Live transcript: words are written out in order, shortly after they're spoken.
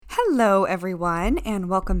Hello, everyone, and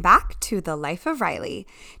welcome back to The Life of Riley.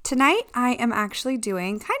 Tonight, I am actually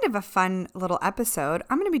doing kind of a fun little episode.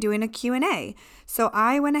 I'm going to be doing a Q&A. So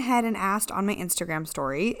I went ahead and asked on my Instagram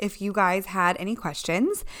story if you guys had any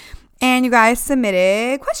questions, and you guys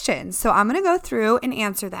submitted questions. So I'm going to go through and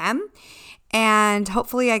answer them, and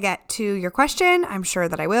hopefully I get to your question. I'm sure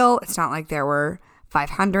that I will. It's not like there were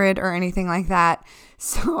 500 or anything like that.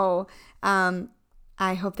 So,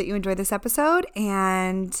 I hope that you enjoyed this episode,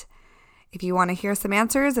 and if you want to hear some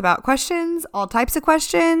answers about questions, all types of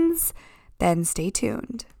questions, then stay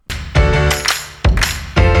tuned.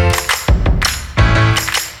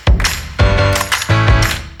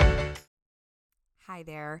 Hi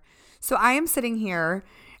there. So I am sitting here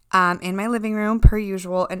in my living room per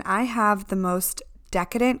usual, and I have the most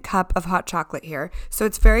decadent cup of hot chocolate here. So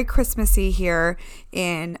it's very Christmassy here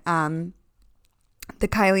in the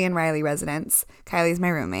Kylie and Riley residence. Kylie's my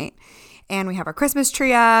roommate. And we have our Christmas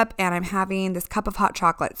tree up, and I'm having this cup of hot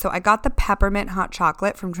chocolate. So I got the peppermint hot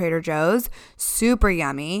chocolate from Trader Joe's. Super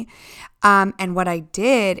yummy. And what I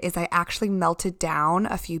did is I actually melted down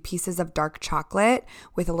a few pieces of dark chocolate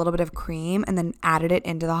with a little bit of cream and then added it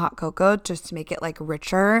into the hot cocoa just to make it like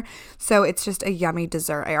richer. So it's just a yummy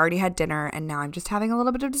dessert. I already had dinner, and now I'm just having a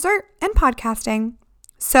little bit of dessert and podcasting.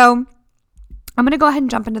 So I'm going to go ahead and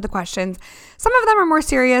jump into the questions. Some of them are more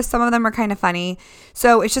serious. Some of them are kind of funny.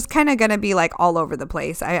 So it's just kind of going to be like all over the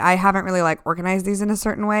place. I haven't really like organized these in a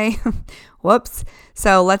certain way. Whoops.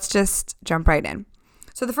 So let's just jump right in.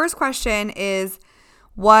 So the first question is,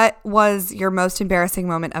 what was your most embarrassing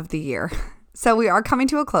moment of the year? So we are coming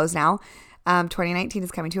to a close now. 2019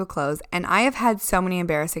 is coming to a close, and I have had so many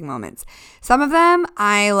embarrassing moments. Some of them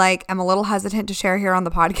I am a little hesitant to share here on the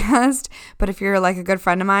podcast, but if you're like a good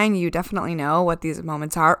friend of mine, you definitely know what these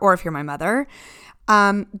moments are, or if you're my mother.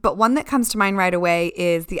 But one that comes to mind right away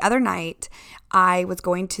is the other night I was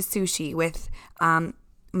going to sushi with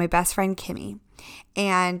my best friend Kimmy.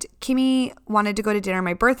 And Kimmy wanted to go to dinner.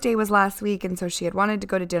 My birthday was last week, and so she had wanted to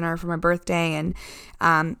go to dinner for my birthday. And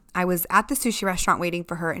I was at the sushi restaurant waiting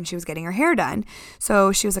for her, and she was getting her hair done.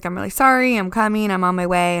 So she was like, "I'm really sorry. I'm coming. I'm on my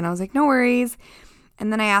way." And I was like, "No worries."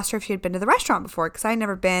 And then I asked her if she had been to the restaurant before, because I had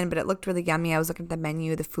never been, but it looked really yummy. I was looking at the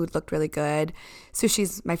menu. The food looked really good.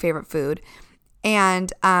 Sushi's my favorite food.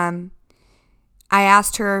 And I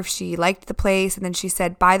asked her if she liked the place, and then she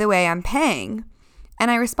said, "By the way, I'm paying." And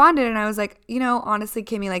I responded, and I was like, honestly,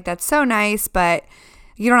 Kimmy, that's so nice, but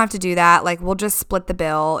you don't have to do that. We'll just split the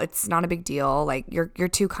bill. It's not a big deal. You're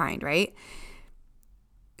too kind, right?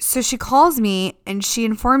 So she calls me, and she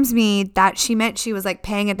informs me that she meant she was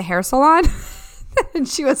paying at the hair salon, and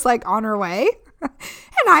she was on her way.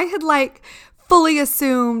 And I had fully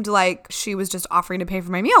assumed she was just offering to pay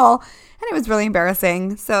for my meal, and it was really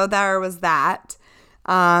embarrassing. So there was that.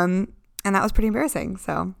 And that was pretty embarrassing.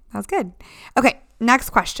 So that was good. Okay.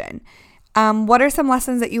 Next question. What are some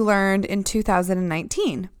lessons that you learned in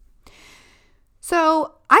 2019?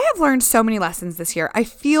 So I have learned so many lessons this year. I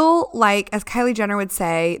feel like, as Kylie Jenner would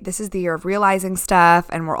say, this is the year of realizing stuff,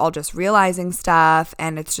 and we're all just realizing stuff,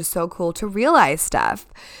 and it's just so cool to realize stuff.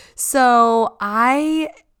 So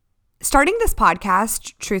starting this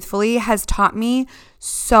podcast, truthfully, has taught me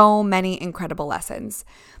so many incredible lessons.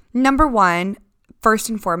 Number one, first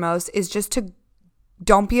and foremost, is just to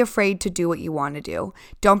don't be afraid to do what you want to do.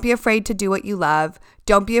 Don't be afraid to do what you love.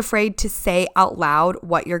 Don't be afraid to say out loud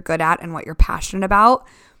what you're good at and what you're passionate about,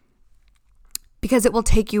 because it will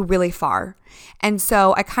take you really far. And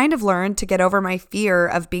so I kind of learned to get over my fear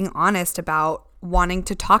of being honest about wanting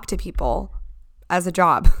to talk to people as a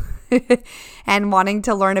job and wanting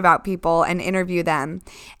to learn about people and interview them.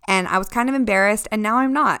 And I was kind of embarrassed, and now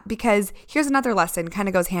I'm not, because here's another lesson, kind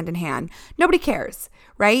of goes hand in hand. Nobody cares,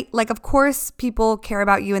 right? Of course, people care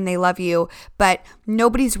about you and they love you, but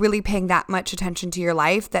nobody's really paying that much attention to your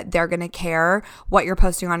life that they're going to care what you're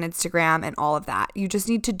posting on Instagram and all of that. You just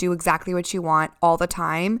need to do exactly what you want all the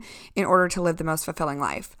time in order to live the most fulfilling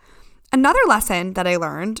life. Another lesson that I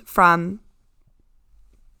learned from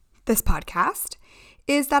this podcast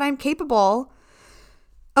is that I'm capable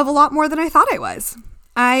of a lot more than I thought I was.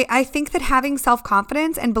 I think that having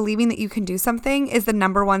self-confidence and believing that you can do something is the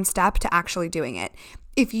number one step to actually doing it.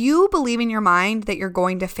 If you believe in your mind that you're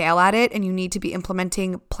going to fail at it and you need to be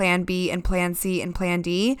implementing plan B and plan C and plan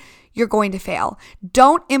D, you're going to fail.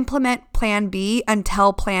 Don't implement plan B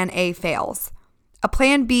until plan A fails. A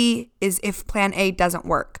plan B is if plan A doesn't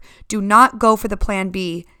work. Do not go for the plan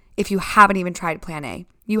B if you haven't even tried plan A.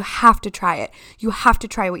 You have to try it. You have to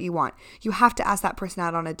try what you want. You have to ask that person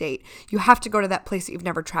out on a date. You have to go to that place that you've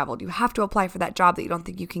never traveled. You have to apply for that job that you don't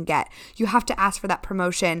think you can get. You have to ask for that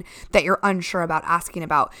promotion that you're unsure about asking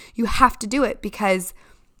about. You have to do it because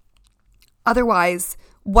Otherwise,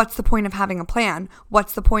 what's the point of having a plan?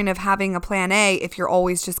 What's the point of having a plan A if you're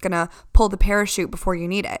always just going to pull the parachute before you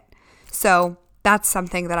need it? So that's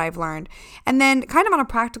something that I've learned. And then kind of on a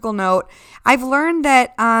practical note, I've learned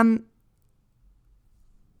that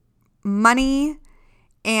money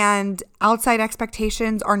and outside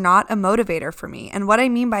expectations are not a motivator for me. And what I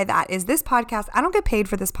mean by that is this podcast, I don't get paid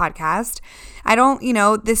for this podcast. I don't,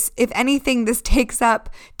 if anything, this takes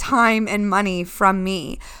up time and money from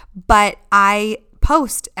me. But I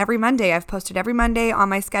post every Monday. I've posted every Monday on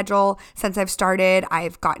my schedule since I've started.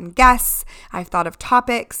 I've gotten guests. I've thought of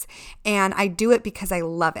topics, and I do it because I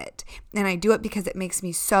love it. And I do it because it makes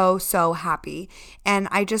me so, so happy. And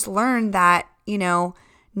I just learned that,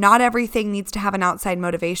 not everything needs to have an outside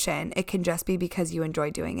motivation. It can just be because you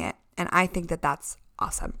enjoy doing it. And I think that that's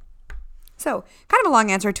awesome. So, kind of a long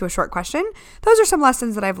answer to a short question. Those are some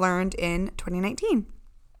lessons that I've learned in 2019.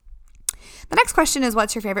 The next question is,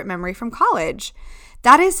 what's your favorite memory from college?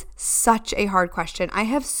 That is such a hard question. I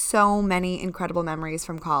have so many incredible memories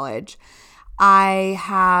from college. I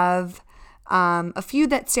have a few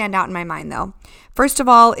that stand out in my mind, though. First of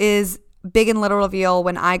all is big and little reveal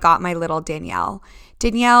when I got my little Danielle.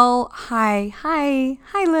 Danielle, hi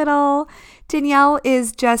little. Danielle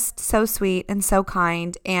is just so sweet and so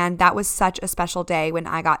kind, and that was such a special day when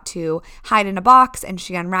I got to hide in a box and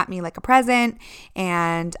she unwrapped me like a present,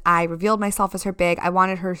 and I revealed myself as her big. I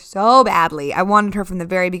wanted her so badly. I wanted her from the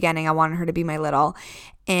very beginning. I wanted her to be my little,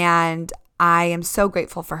 and I am so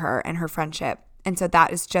grateful for her and her friendship. And so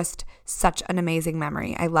that is just such an amazing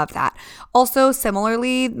memory. I love that. Also,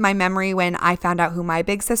 similarly, my memory when I found out who my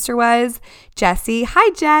big sister was, Jessie. Hi,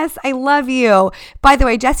 Jess. I love you. By the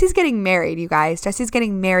way, Jessie's getting married, you guys. Jessie's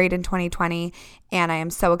getting married in 2020, and I am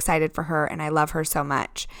so excited for her, and I love her so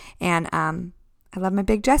much. And I love my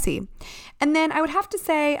big Jessie. And then I would have to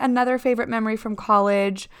say another favorite memory from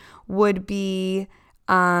college would be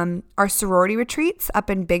our sorority retreats up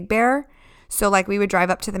in Big Bear. So we would drive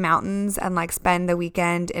up to the mountains and spend the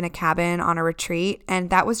weekend in a cabin on a retreat. And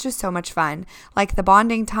that was just so much fun. The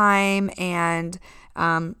bonding time and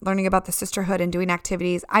learning about the sisterhood and doing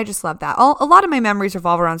activities. I just love that. A lot of my memories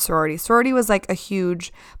revolve around sorority. Sorority was a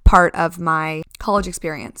huge part of my college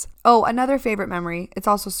experience. Oh, another favorite memory, it's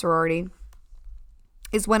also sorority,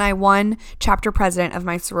 is when I won chapter president of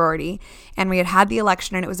my sorority, and we had the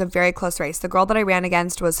election, and it was a very close race. The girl that I ran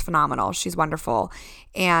against was phenomenal. She's wonderful.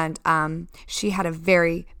 And she had a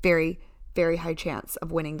very, very, very high chance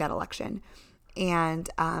of winning that election. And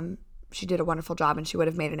she did a wonderful job, and she would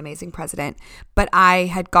have made an amazing president. But I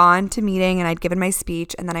had gone to meeting, and I'd given my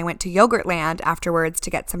speech, and then I went to Yogurtland afterwards to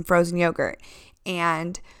get some frozen yogurt.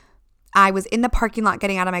 And I was in the parking lot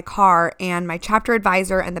getting out of my car, and my chapter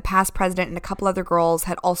advisor and the past president and a couple other girls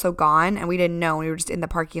had also gone, and we didn't know. We were just in the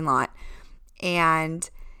parking lot, and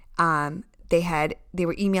they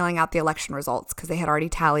were emailing out the election results because they had already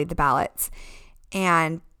tallied the ballots.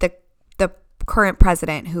 And the current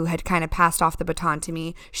president, who had kind of passed off the baton to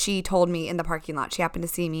me, she told me in the parking lot. She happened to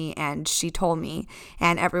see me, and she told me,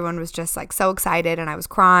 and everyone was just so excited, and I was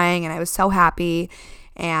crying, and I was so happy.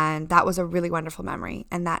 And that was a really wonderful memory.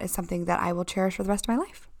 And that is something that I will cherish for the rest of my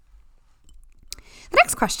life. The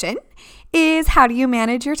next question is, how do you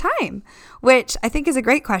manage your time? Which I think is a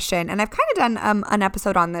great question. And I've kind of done an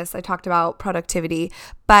episode on this. I talked about productivity.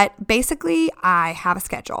 But basically, I have a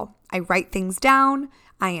schedule. I write things down.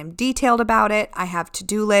 I am detailed about it. I have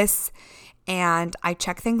to-do lists. And I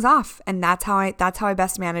check things off, and that's how I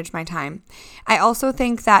best manage my time. I also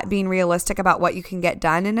think that being realistic about what you can get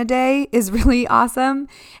done in a day is really awesome,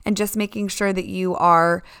 and just making sure that you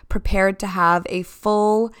are prepared to have a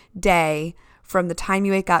full day from the time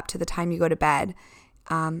you wake up to the time you go to bed.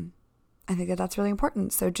 I think that that's really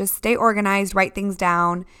important. So just stay organized, write things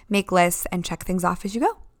down, make lists, and check things off as you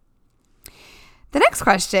go. The next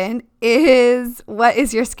question is, what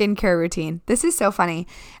is your skincare routine? This is so funny.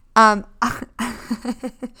 I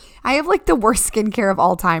have the worst skincare of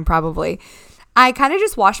all time, probably. I kind of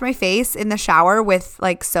just wash my face in the shower with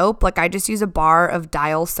soap. I just use a bar of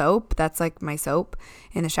Dial soap. That's my soap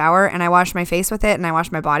in the shower. And I wash my face with it, and I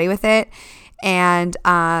wash my body with it. And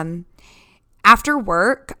after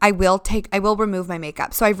work, I will remove my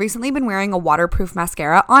makeup. So I've recently been wearing a waterproof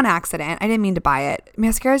mascara on accident. I didn't mean to buy it.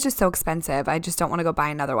 Mascara is just so expensive. I just don't want to go buy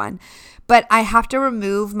another one. But I have to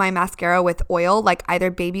remove my mascara with oil,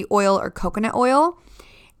 either baby oil or coconut oil.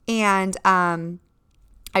 And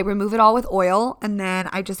I remove it all with oil, and then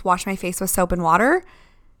I just wash my face with soap and water.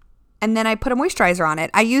 And then I put a moisturizer on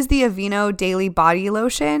it. I use the Aveeno Daily Body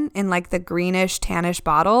Lotion in the greenish, tannish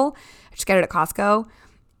bottle. I just get it at Costco.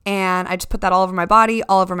 And I just put that all over my body,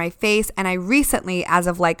 all over my face. And I recently, as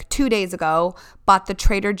of like 2 days ago, bought the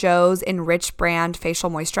Trader Joe's Enrich brand facial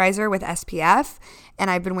moisturizer with SPF. And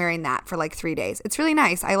I've been wearing that for like 3 days. It's really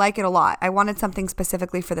nice. I like it a lot. I wanted something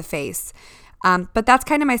specifically for the face. But that's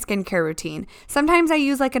kind of my skincare routine. Sometimes I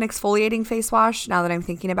use like an exfoliating face wash now that I'm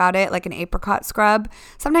thinking about it, like an apricot scrub.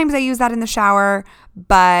 Sometimes I use that in the shower,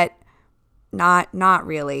 but not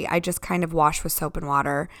really. I just kind of wash with soap and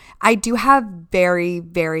water. I do have very,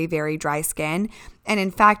 very, very dry skin. And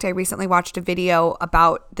in fact, I recently watched a video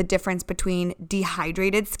about the difference between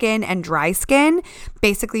dehydrated skin and dry skin,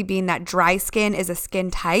 basically being that dry skin is a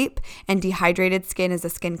skin type and dehydrated skin is a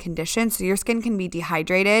skin condition. So your skin can be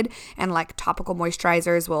dehydrated and like topical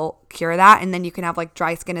moisturizers will cure that. And then you can have like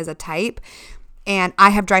dry skin as a type. And I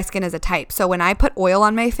have dry skin as a type. So when I put oil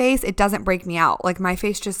on my face, it doesn't break me out. Like my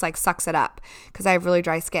face just like sucks it up because I have really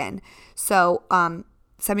dry skin. So some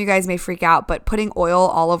of you guys may freak out, but putting oil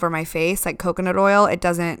all over my face, like coconut oil, it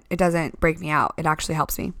doesn't break me out. It actually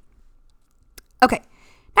helps me. Okay,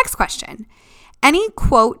 next question. Any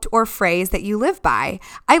quote or phrase that you live by?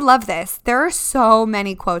 I love this. There are so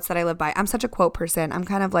many quotes that I live by. I'm such a quote person. I'm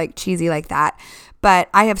kind of like cheesy like that. But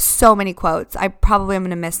I have so many quotes. I probably am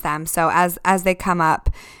going to miss them. So as they come up,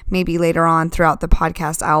 maybe later on throughout the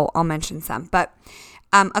podcast, I'll mention some. But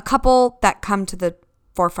a couple that come to the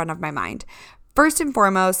forefront of my mind. First and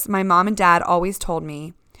foremost, my mom and dad always told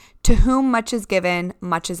me, to whom much is given,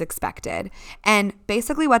 much is expected. And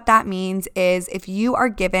basically what that means is if you are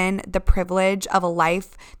given the privilege of a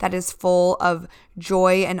life that is full of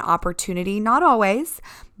joy and opportunity, not always,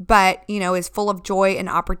 but, is full of joy and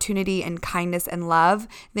opportunity and kindness and love,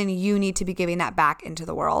 then you need to be giving that back into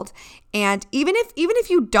the world. And even if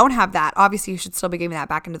you don't have that, obviously you should still be giving that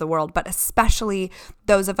back into the world, but especially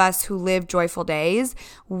those of us who live joyful days,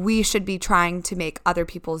 we should be trying to make other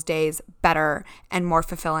people's days better and more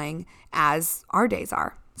fulfilling as our days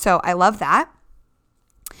are. So I love that.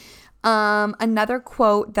 Another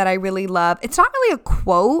quote that I really love, it's not really a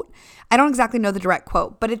quote. I don't exactly know the direct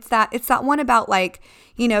quote, but it's that one about like,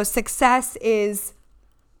 success is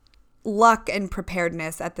luck and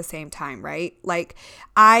preparedness at the same time, right? Like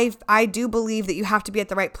I do believe that you have to be at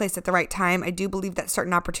the right place at the right time. I do believe that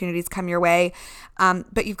certain opportunities come your way,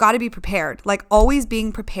 but you've got to be prepared. Like always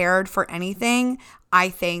being prepared for anything, I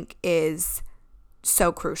think is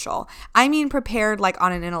so crucial. I mean prepared like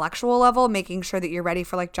on an intellectual level, making sure that you're ready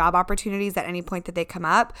for like job opportunities at any point that they come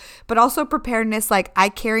up, but also preparedness. Like I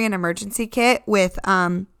carry an emergency kit with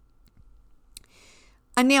a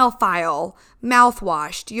nail file,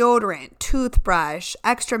 mouthwash, deodorant, toothbrush,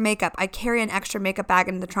 extra makeup. I carry an extra makeup bag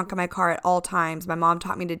in the trunk of my car at all times. My mom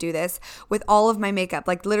taught me to do this with all of my makeup,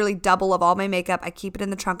 like literally double of all my makeup. I keep it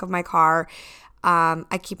in the trunk of my car.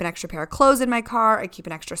 I keep an extra pair of clothes in my car. I keep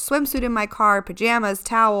an extra swimsuit in my car, pajamas,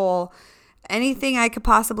 towel, anything I could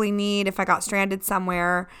possibly need if I got stranded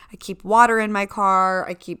somewhere. I keep water in my car.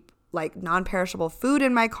 I keep like non-perishable food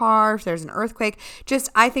in my car if there's an earthquake.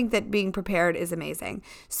 I think that being prepared is amazing.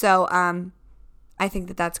 So I think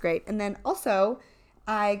that that's great. And then also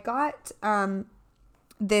I got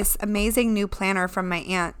this amazing new planner from my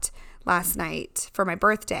aunt last night for my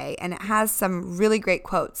birthday, and it has some really great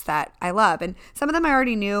quotes that I love. And some of them I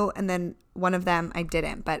already knew, and then one of them I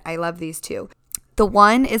didn't, but I love these two. The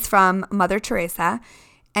one is from Mother Teresa,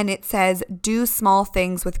 and it says, "Do small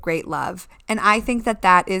things with great love." And I think that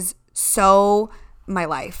that is so my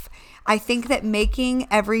life. I think that making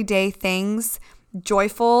everyday things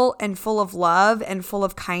joyful and full of love and full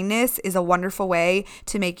of kindness is a wonderful way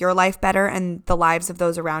to make your life better and the lives of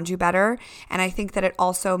those around you better. And I think that it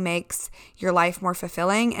also makes your life more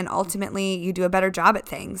fulfilling, and ultimately you do a better job at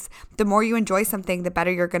things. The more you enjoy something, the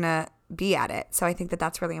better you're going to be at it. So I think that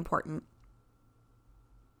that's really important.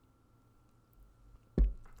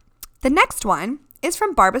 The next one is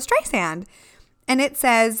from Barbra Streisand, and it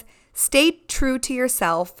says, "Stay true to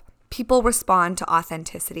yourself. People respond to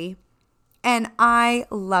authenticity." And I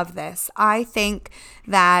love this. I think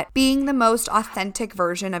that being the most authentic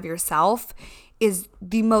version of yourself is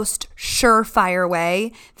the most surefire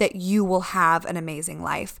way that you will have an amazing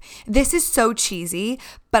life. This is so cheesy,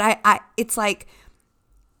 but it's like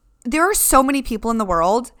there are so many people in the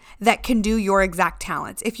world that can do your exact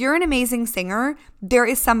talents. If you're an amazing singer, there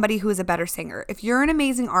is somebody who is a better singer. If you're an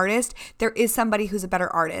amazing artist, there is somebody who's a better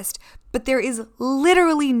artist. But there is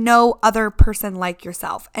literally no other person like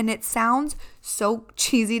yourself. And it sounds so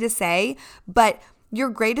cheesy to say, but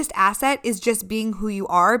your greatest asset is just being who you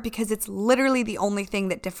are, because it's literally the only thing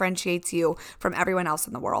that differentiates you from everyone else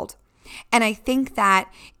in the world. And I think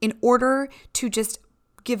that in order to just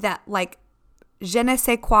give that like je ne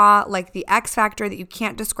sais quoi, like the X factor that you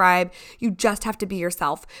can't describe. You just have to be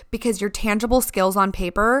yourself because your tangible skills on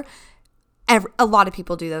paper, a lot of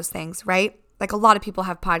people do those things, right? Like a lot of people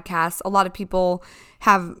have podcasts. A lot of people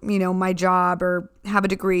have, my job or have a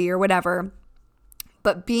degree or whatever.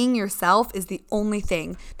 But being yourself is the only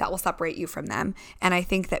thing that will separate you from them. And I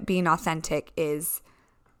think that being authentic is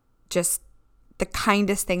just the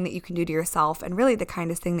kindest thing that you can do to yourself and really the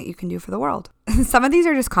kindest thing that you can do for the world. Some of these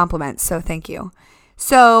are just compliments, so thank you.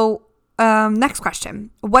 So next question.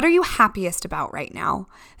 What are you happiest about right now?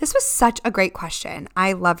 This was such a great question.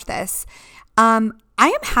 I loved this. I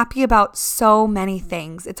am happy about so many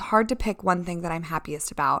things. It's hard to pick one thing that I'm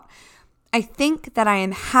happiest about. I think that I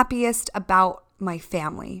am happiest about my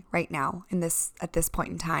family right now at this point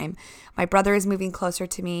in time. My brother is moving closer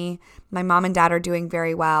to me. My mom and dad are doing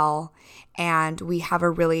very well, and we have a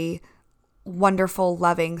really wonderful,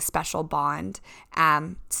 loving, special bond.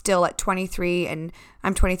 Still at 23, and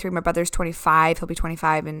I'm 23, my brother's 25. He'll be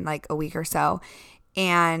 25 in like a week or so.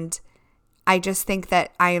 And I just think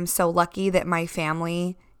that I am so lucky that my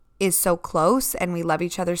family is so close and we love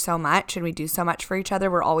each other so much and we do so much for each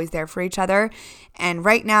other. We're always there for each other. And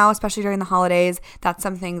right now, especially during the holidays, that's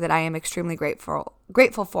something that I am extremely grateful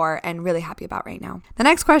for and really happy about right now. The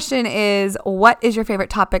next question is, what is your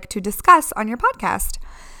favorite topic to discuss on your podcast?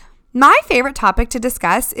 My favorite topic to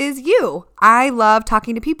discuss is you. I love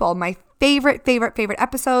talking to people. My favorite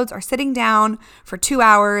episodes are sitting down for 2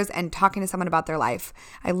 hours and talking to someone about their life.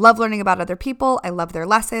 I love learning about other people. I love their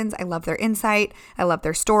lessons. I love their insight. I love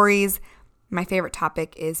their stories. My favorite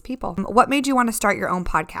topic is people. What made you want to start your own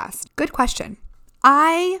podcast? Good question.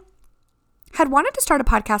 I had wanted to start a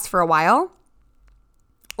podcast for a while,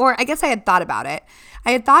 or I guess I had thought about it.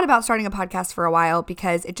 I had thought about starting a podcast for a while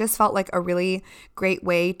because it just felt like a really great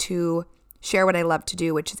way to share what I love to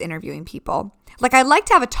do, which is interviewing people. Like, I'd like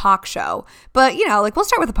to have a talk show, but we'll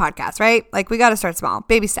start with a podcast, right? Like, we got to start small,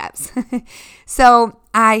 baby steps. So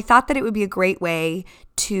I thought that it would be a great way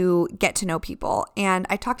to get to know people. And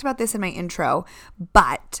I talked about this in my intro,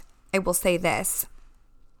 but I will say this,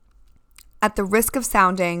 at the risk of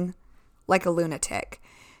sounding like a lunatic,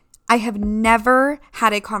 I have never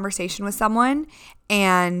had a conversation with someone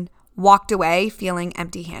and walked away feeling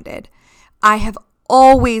empty-handed. I have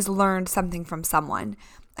always learned something from someone.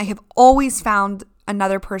 I have always found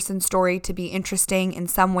another person's story to be interesting in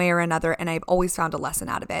some way or another, and I've always found a lesson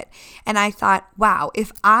out of it. And I thought, wow,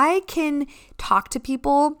 if I can talk to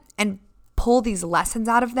people and pull these lessons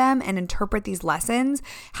out of them and interpret these lessons,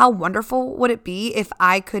 how wonderful would it be if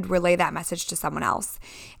I could relay that message to someone else?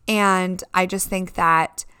 And I just think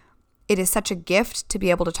that it is such a gift to be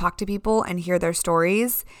able to talk to people and hear their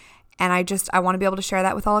stories. And I want to be able to share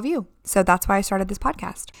that with all of you. So that's why I started this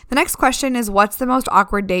podcast. The next question is, what's the most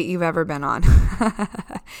awkward date you've ever been on?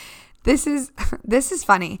 This is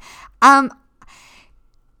funny. I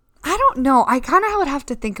don't know. I kind of would have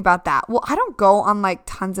to think about that. Well, I don't go on like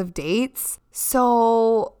tons of dates.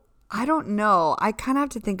 So I don't know. I kind of have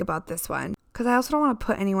to think about this one because I also don't want to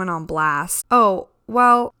put anyone on blast. Oh,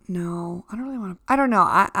 well, no, I don't really want to. I don't know.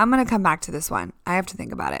 I'm going to come back to this one. I have to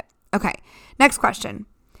think about it. Okay. Next question.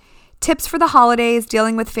 Tips for the holidays,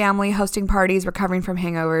 dealing with family, hosting parties, recovering from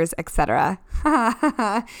hangovers, etc.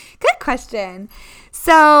 Good question.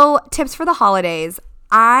 So, tips for the holidays.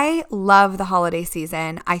 I love the holiday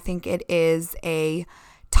season. I think it is a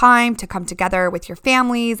time to come together with your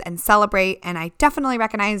families and celebrate. And I definitely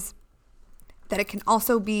recognize that it can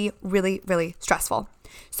also be really, really stressful.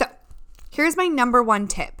 So, here's my number one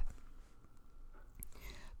tip.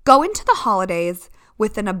 Go into the holidays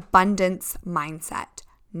with an abundance mindset,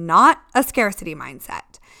 not a scarcity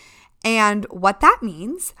mindset. And what that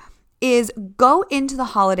means is go into the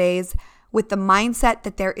holidays with the mindset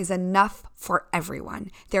that there is enough for everyone.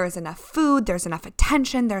 There is enough food, there's enough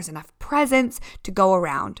attention, there's enough presents to go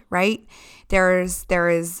around, right? There is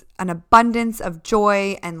an abundance of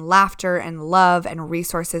joy and laughter and love and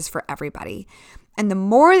resources for everybody. And the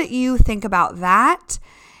more that you think about that,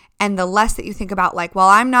 and the less that you think about like, well,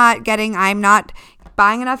 I'm not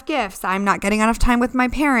buying enough gifts, I'm not getting enough time with my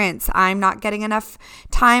parents, I'm not getting enough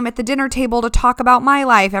time at the dinner table to talk about my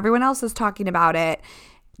life, everyone else is talking about it.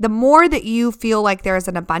 The more that you feel like there's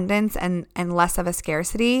an abundance and less of a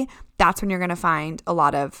scarcity, that's when you're going to find a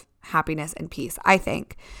lot of happiness and peace, I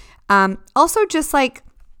think. Also, just like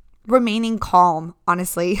remaining calm,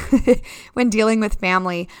 honestly, when dealing with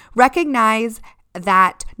family. Recognize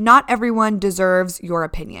that not everyone deserves your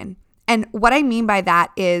opinion. And what I mean by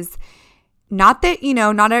that is Not that,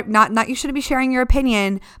 not you shouldn't be sharing your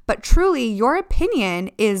opinion, but truly your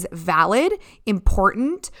opinion is valid,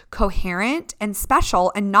 important, coherent, and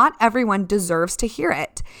special, and not everyone deserves to hear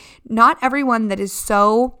it. Not everyone that is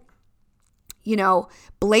so,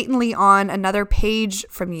 blatantly on another page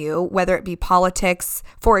from you, whether it be politics,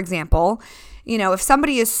 for example, if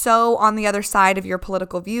somebody is so on the other side of your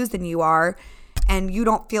political views than you are, and you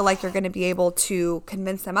don't feel like you're going to be able to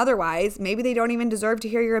convince them otherwise, maybe they don't even deserve to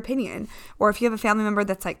hear your opinion. Or if you have a family member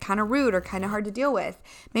that's like kind of rude or kind of hard to deal with,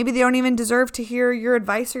 maybe they don't even deserve to hear your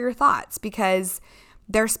advice or your thoughts because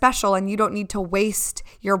they're special and you don't need to waste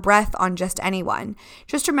your breath on just anyone.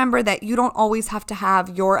 Just remember that you don't always have to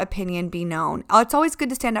have your opinion be known. It's always good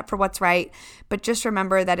to stand up for what's right, but just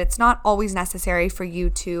remember that it's not always necessary for you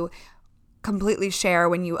to completely share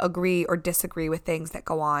when you agree or disagree with things that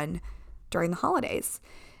go on during the holidays.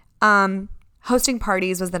 Hosting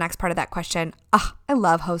parties was the next part of that question. I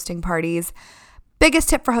love hosting parties. Biggest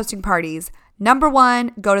tip for hosting parties. Number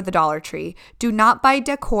 1, go to the Dollar Tree. Do not buy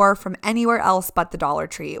decor from anywhere else but the Dollar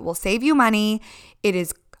Tree. It will save you money. It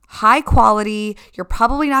is high quality. You're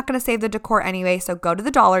probably not going to save the decor anyway, so go to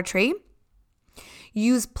the Dollar Tree.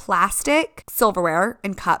 Use plastic silverware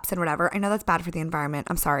and cups and whatever. I know that's bad for the environment.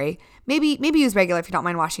 I'm sorry. Maybe use regular if you don't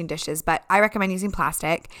mind washing dishes, but I recommend using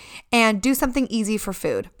plastic. And do something easy for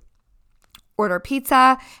food. Order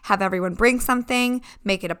pizza, have everyone bring something,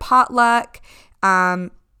 make it a potluck.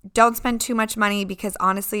 Don't spend too much money because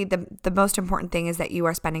honestly, the most important thing is that you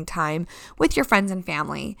are spending time with your friends and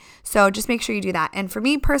family. So just make sure you do that. And for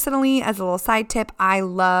me personally, as a little side tip, I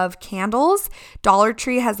love candles. Dollar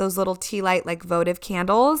Tree has those little tea light like votive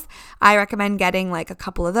candles. I recommend getting like a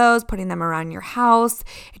couple of those, putting them around your house.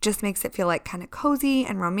 It just makes it feel like kind of cozy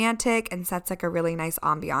and romantic and sets like a really nice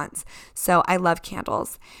ambiance. So I love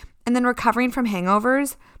candles. And then recovering from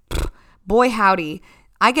hangovers, boy howdy.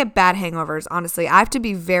 I get bad hangovers, honestly. I have to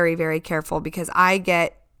be very, very careful because I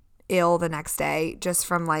get ill the next day just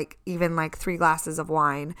from even 3 glasses of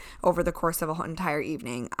wine over the course of an entire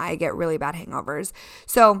evening. I get really bad hangovers.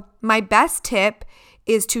 So my best tip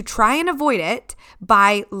is to try and avoid it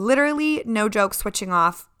by literally, no joke, switching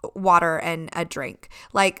off water and a drink.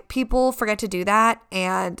 Like, people forget to do that,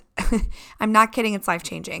 and I'm not kidding, it's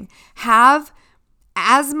life-changing. Have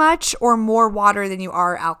as much or more water than you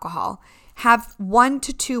are alcohol. Have 1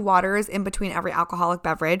 to 2 waters in between every alcoholic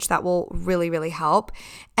beverage. That will really, really help.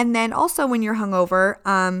 And then also when you're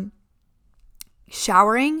hungover,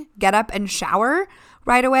 showering, get up and shower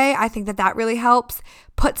right away. I think that really helps.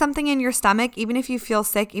 Put something in your stomach, even if you feel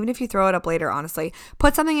sick, even if you throw it up later, honestly.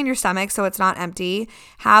 Put something in your stomach so it's not empty.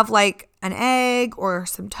 Have like an egg or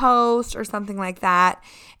some toast or something like that,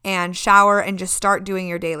 and shower and just start doing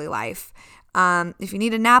your daily life. If you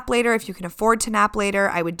need a nap later, if you can afford to nap later,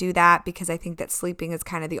 I would do that because I think that sleeping is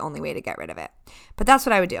kind of the only way to get rid of it. But that's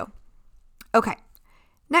what I would do. Okay,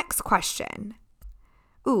 next question.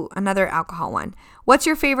 Ooh, another alcohol one. What's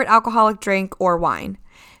your favorite alcoholic drink or wine?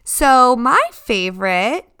 So my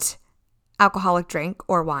favorite alcoholic drink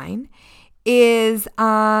or wine is, it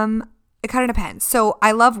kind of depends. So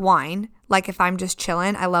I love wine. Like if I'm just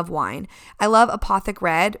chilling, I love wine. I love Apothic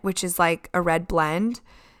Red, which is like a red blend.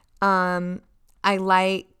 I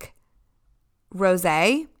like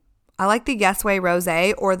rosé. I like the Yes Way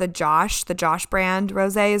rosé or the Josh brand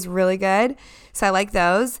rosé is really good. So I like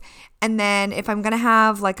those. And then if I'm going to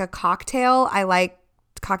have like a cocktail, I like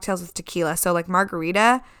cocktails with tequila. So like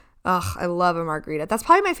margarita. Ugh, I love a margarita. That's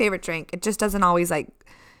probably my favorite drink. It just doesn't always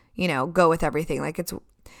go with everything. Like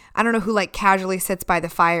I don't know who like casually sits by the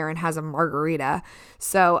fire and has a margarita.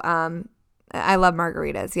 So, I love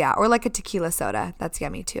margaritas, yeah. Or like a tequila soda. That's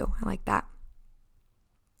yummy too. I like that.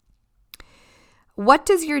 What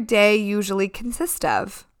does your day usually consist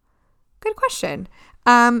of? Good question.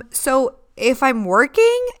 So if I'm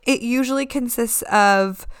working, it usually consists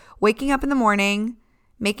of waking up in the morning,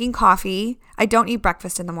 making coffee. I don't eat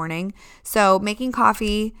breakfast in the morning. So making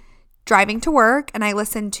coffee, driving to work, and I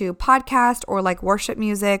listen to podcast or like worship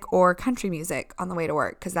music or country music on the way to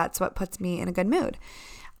work because that's what puts me in a good mood.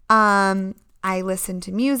 I listen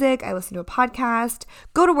to music, I listen to a podcast,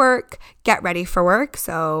 go to work, get ready for work.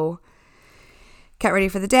 So get ready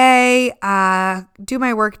for the day, do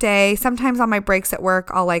my work day. Sometimes on my breaks at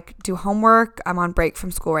work, I'll like do homework. I'm on break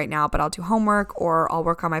from school right now, but I'll do homework or I'll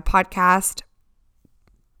work on my podcast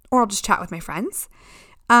or I'll just chat with my friends.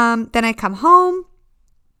 Then I come home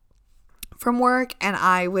from work and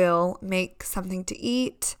I will make something to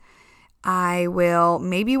eat. I will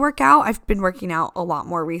maybe work out. I've been working out a lot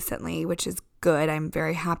more recently, which is good. I'm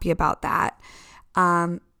very happy about that.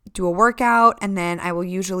 do a workout, and then I will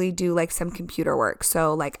usually do like some computer work.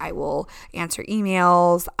 So like I will answer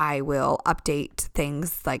emails, I will update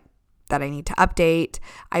things like that I need to update.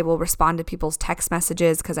 I will respond to people's text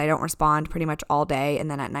messages because I don't respond pretty much all day.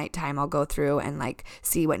 And then at nighttime, I'll go through and like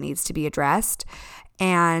see what needs to be addressed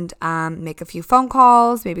and make a few phone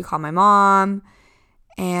calls, maybe call my mom.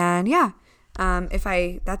 And yeah, if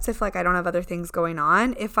I don't have other things going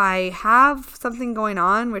on. If I have something going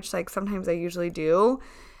on, which like sometimes I usually do,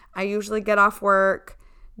 I usually get off work,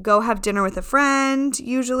 go have dinner with a friend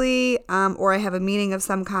usually, or I have a meeting of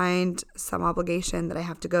some kind, some obligation that I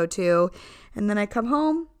have to go to, and then I come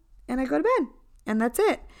home and I go to bed, and that's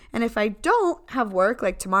it. And if I don't have work,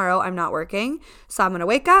 like tomorrow I'm not working, so I'm going to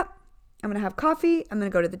wake up, I'm going to have coffee, I'm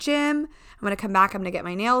going to go to the gym, I'm going to come back, I'm going to get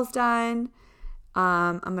my nails done,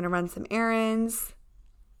 I'm going to run some errands.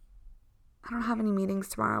 I don't have any meetings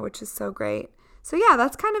tomorrow, which is so great. So yeah,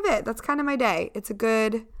 that's kind of it. That's kind of my day. It's a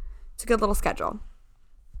good little schedule.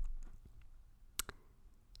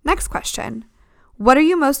 Next question. What are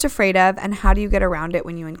you most afraid of, and how do you get around it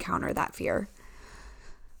when you encounter that fear?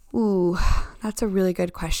 Ooh, that's a really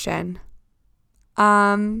good question.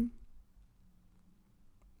 I'm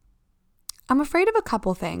afraid of a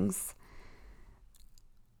couple things.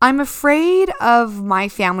 I'm afraid of my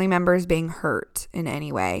family members being hurt in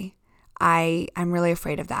any way. I'm really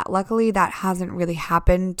afraid of that. Luckily, that hasn't really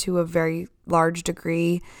happened to a very large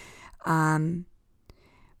degree.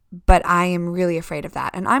 But I am really afraid of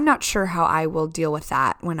that. And I'm not sure how I will deal with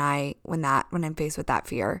that when I'm faced with that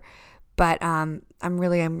fear. But I'm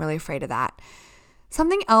really afraid of that.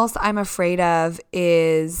 Something else I'm afraid of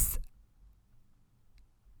is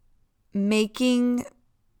making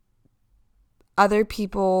other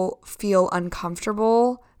people feel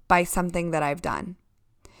uncomfortable by something that I've done.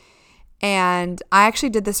 And I actually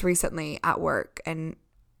did this recently at work, and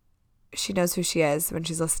she knows who she is when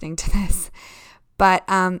she's listening to this. But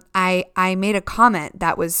I made a comment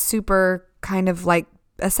that was super kind of like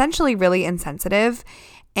essentially really insensitive,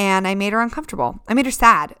 and I made her uncomfortable. I made her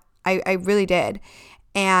sad. I really did.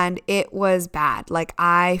 And it was bad. Like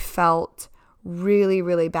I felt really,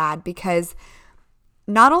 really bad because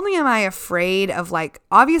not only am I afraid of like,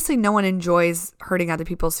 obviously no one enjoys hurting other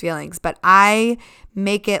people's feelings, but I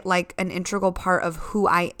make it like an integral part of who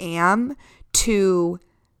I am to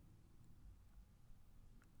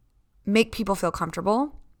make people feel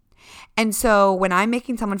comfortable. And so when I'm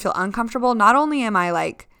making someone feel uncomfortable, not only am I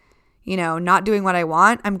like, not doing what I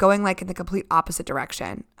want, I'm going like in the complete opposite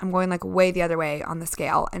direction. I'm going like way the other way on the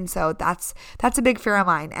scale. And so that's a big fear of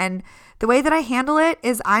mine. And the way that I handle it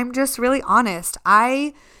is I'm just really honest.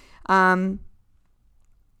 I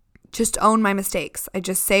just own my mistakes. I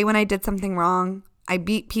just say when I did something wrong. I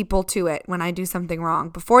beat people to it when I do something wrong.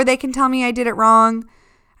 Before they can tell me I did it wrong,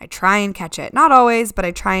 I try and catch it. Not always, but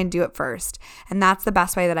I try and do it first. And that's the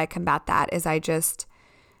best way that I combat that is I just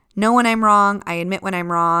know when I'm wrong, I admit when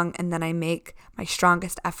I'm wrong, and then I make my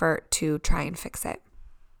strongest effort to try and fix it.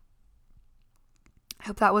 I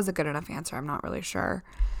hope that was a good enough answer. I'm not really sure.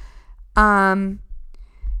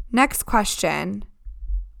 Next question.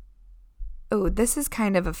 Oh, this is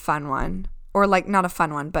kind of a fun one. Or like not a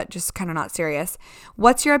fun one, but just kind of not serious.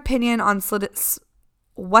 What's your opinion on splitting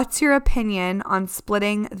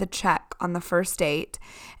the check on the first date?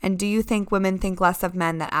 And do you think women think less of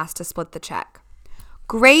men that ask to split the check?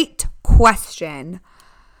 Great question.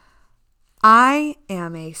 I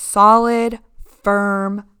am a solid,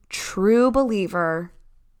 firm, true believer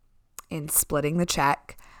in splitting the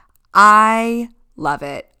check. I love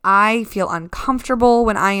it. I feel uncomfortable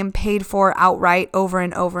when I am paid for outright over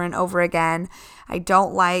and over and over again. I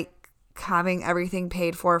don't like having everything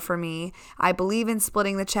paid for me. I believe in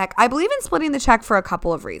splitting the check. I believe in splitting the check for a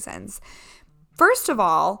couple of reasons. First of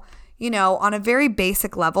all, on a very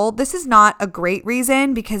basic level, this is not a great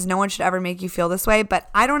reason because no one should ever make you feel this way, but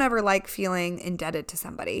I don't ever like feeling indebted to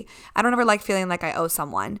somebody. I don't ever like feeling like I owe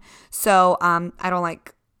someone. So I don't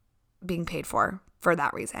like being paid for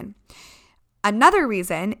that reason. Another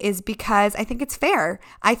reason is because I think it's fair.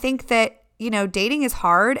 I think that, dating is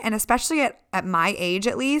hard, and especially at my age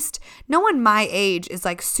at least, no one my age is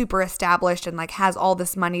like super established and like has all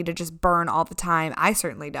this money to just burn all the time. I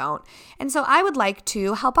certainly don't. And so I would like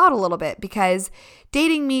to help out a little bit because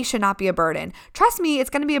dating me should not be a burden. Trust me,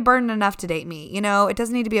 it's going to be a burden enough to date me. It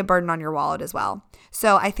doesn't need to be a burden on your wallet as well.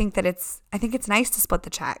 So I think it's nice to split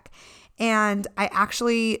the check. And I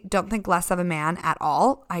actually don't think less of a man at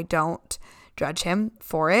all. I don't judge him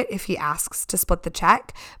for it if he asks to split the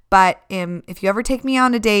check. But if you ever take me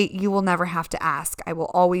on a date, you will never have to ask. I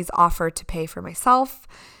will always offer to pay for myself.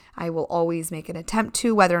 I will always make an attempt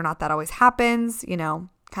to, whether or not that always happens,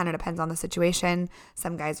 Kind of depends on the situation.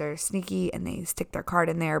 Some guys are sneaky and they stick their card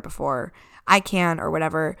in there before I can or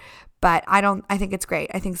whatever. But I think it's great.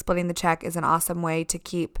 I think splitting the check is an awesome way to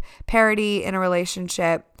keep parity in a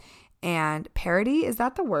relationship. And parity, is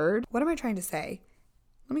that the word? What am I trying to say?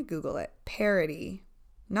 Let me Google it. Parity.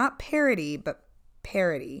 Not parity, but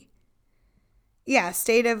parity. Yeah,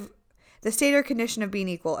 the state or condition of being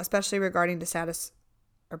equal, especially regarding to status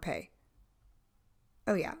or pay.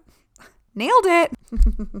 Oh yeah. Nailed it.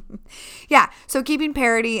 Yeah. So keeping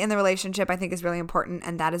parity in the relationship, I think, is really important.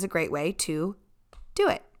 And that is a great way to do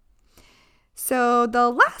it. So the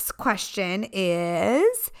last question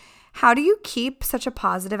is, how do you keep such a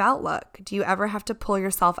positive outlook? Do you ever have to pull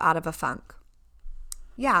yourself out of a funk?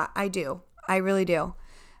 Yeah, I do. I really do.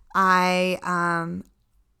 I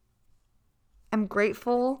am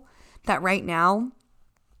grateful that right now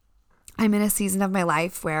I'm in a season of my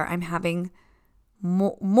life where I'm having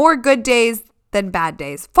more good days than bad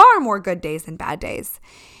days, far more good days than bad days.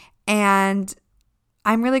 And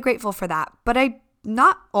I'm really grateful for that. But I'm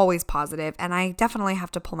not always positive, and I definitely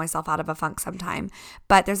have to pull myself out of a funk sometime.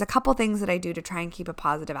 But there's a couple things that I do to try and keep a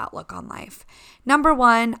positive outlook on life. Number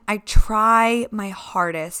one, I try my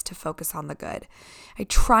hardest to focus on the good. I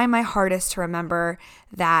try my hardest to remember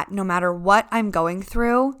that no matter what I'm going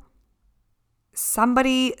through,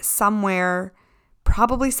 somebody somewhere,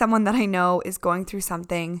 probably someone that I know, is going through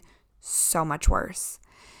something so much worse.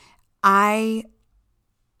 I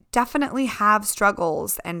definitely have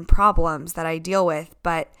struggles and problems that I deal with,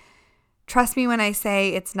 but trust me when I say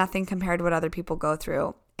it's nothing compared to what other people go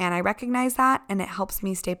through. And I recognize that, and it helps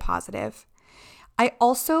me stay positive. I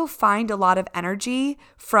also find a lot of energy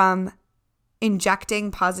from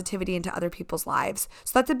injecting positivity into other people's lives.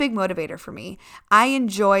 So that's a big motivator for me. I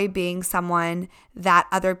enjoy being someone that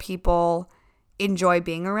other people enjoy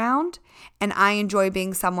being around, and I enjoy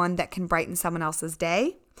being someone that can brighten someone else's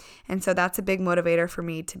day. And so that's a big motivator for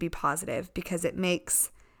me to be positive, because it makes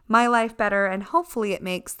my life better, and hopefully it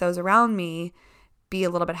makes those around me be a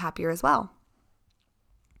little bit happier as well.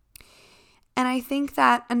 And I think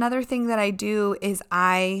that another thing that I do is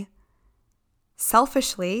I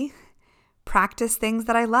selfishly practice things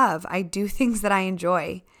that I love. I do things that I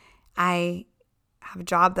enjoy. I have a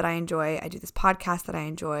job that I enjoy. I do this podcast that I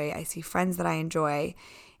enjoy. I see friends that I enjoy.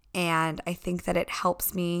 And I think that it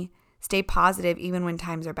helps me stay positive even when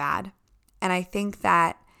times are bad. And I think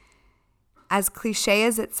that, as cliche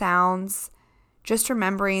as it sounds, just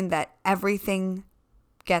remembering that everything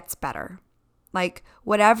gets better. Like,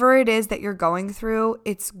 whatever it is that you're going through,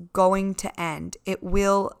 it's going to end. It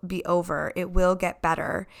will be over. It will get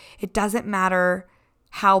better. It doesn't matter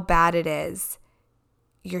how bad it is.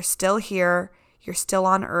 You're still here. You're still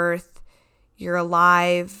on earth. You're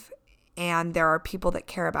alive. And there are people that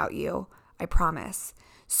care about you. I promise.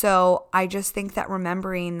 So I just think that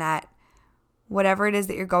remembering that whatever it is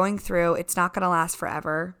that you're going through, it's not going to last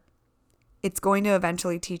forever. It's going to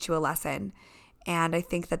eventually teach you a lesson. And I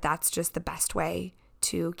think that that's just the best way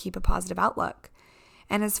to keep a positive outlook.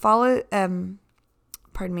 And as far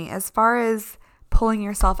as pulling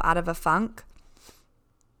yourself out of a funk,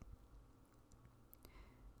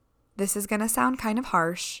 this is going to sound kind of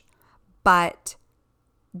harsh, but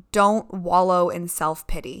don't wallow in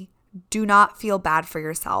self-pity. Do not feel bad for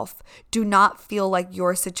yourself. Do not feel like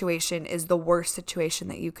your situation is the worst situation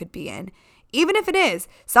that you could be in. Even if it is,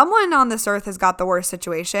 someone on this earth has got the worst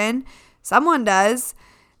situation. Someone does.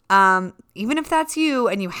 Even if that's you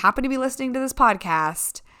and you happen to be listening to this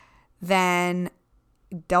podcast, then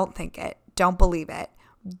don't think it. Don't believe it.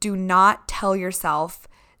 Do not tell yourself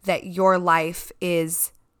that your life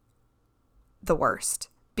is the worst,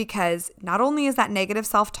 because not only is that negative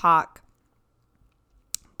self-talk,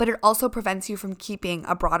 but it also prevents you from keeping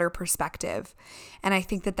a broader perspective. And I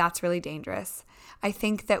think that that's really dangerous. I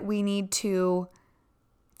think that we need to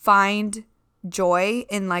find joy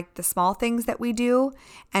in like the small things that we do,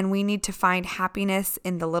 and we need to find happiness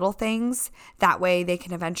in the little things. That way they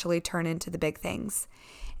can eventually turn into the big things.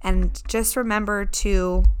 And just remember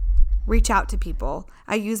to reach out to people.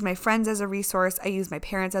 I use my friends as a resource. I use my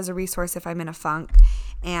parents as a resource if I'm in a funk.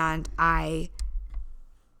 And I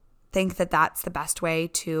think that that's the best way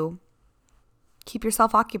to keep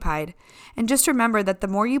yourself occupied. And just remember that the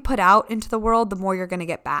more you put out into the world, the more you're going to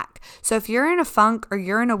get back. So if you're in a funk or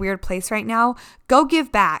you're in a weird place right now, go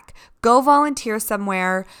give back. Go volunteer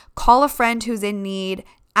somewhere. Call a friend who's in need.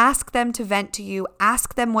 Ask them to vent to you.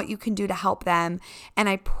 Ask them what you can do to help them. And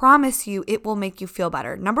I promise you, it will make you feel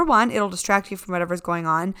better. Number one, it'll distract you from whatever's going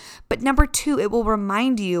on. But number two, it will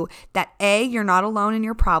remind you that A, you're not alone in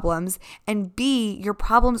your problems. And B, your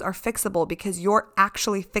problems are fixable because you're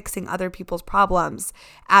actually fixing other people's problems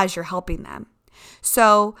as you're helping them.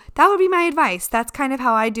 So that would be my advice. That's kind of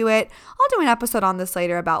how I do it. I'll do an episode on this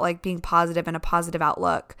later about like being positive and a positive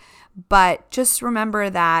outlook. But just remember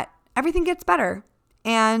that everything gets better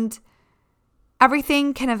and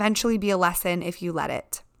everything can eventually be a lesson if you let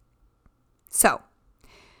it. So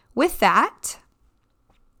with that,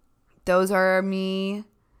 that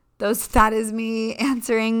is me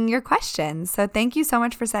answering your questions. So thank you so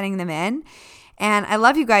much for sending them in. And I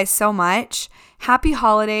love you guys so much. Happy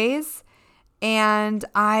holidays. And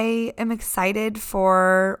I am excited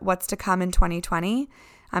for what's to come in 2020.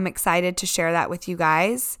 I'm excited to share that with you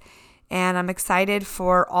guys. And I'm excited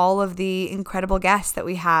for all of the incredible guests that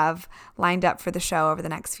we have lined up for the show over the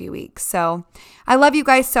next few weeks. So I love you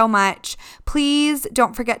guys so much. Please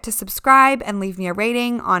don't forget to subscribe and leave me a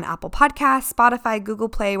rating on Apple Podcasts, Spotify, Google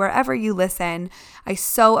Play, wherever you listen. I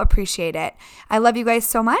so appreciate it. I love you guys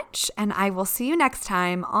so much, and I will see you next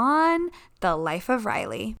time on The Life of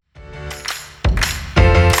Riley.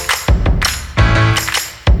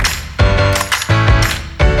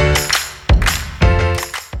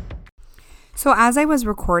 So as I was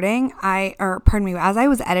recording, as I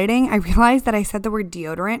was editing, I realized that I said the word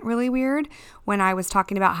deodorant really weird when I was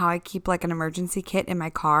talking about how I keep like an emergency kit in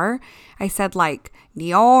my car. I said like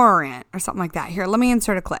deodorant or something like that. Here, let me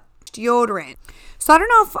insert a clip. Deodorant. So I don't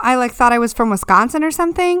know if I thought I was from Wisconsin or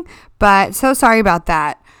something, but so sorry about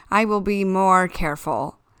that. I will be more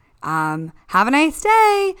careful. Have a nice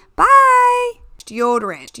day. Bye.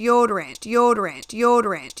 Deodorant, deodorant, deodorant,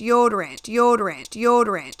 deodorant, deodorant, deodorant,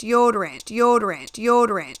 deodorant, deodorant, deodorant,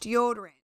 deodorant, deodorant.